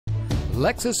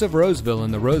Lexus of Roseville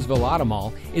in the Roseville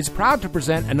Automall is proud to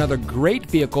present another great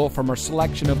vehicle from our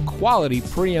selection of quality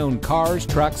pre-owned cars,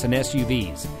 trucks, and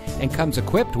SUVs, and comes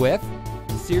equipped with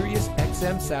Sirius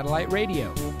XM satellite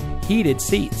radio, heated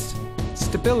seats,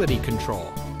 stability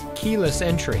control, keyless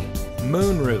entry,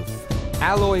 moonroof,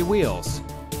 alloy wheels,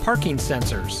 parking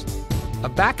sensors, a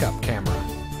backup camera,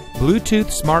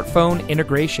 Bluetooth smartphone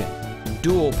integration,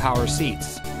 dual power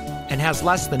seats, and has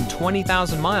less than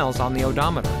 20,000 miles on the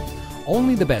odometer.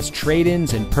 Only the best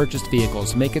trade-ins and purchased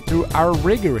vehicles make it through our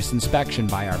rigorous inspection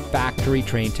by our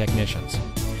factory-trained technicians.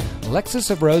 Lexus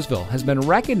of Roseville has been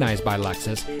recognized by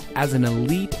Lexus as an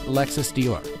elite Lexus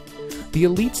dealer. The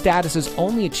elite status is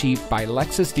only achieved by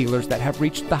Lexus dealers that have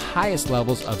reached the highest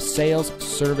levels of sales,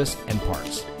 service, and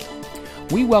parts.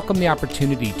 We welcome the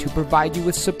opportunity to provide you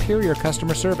with superior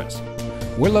customer service.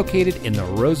 We're located in the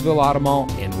Roseville Automall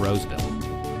in Roseville.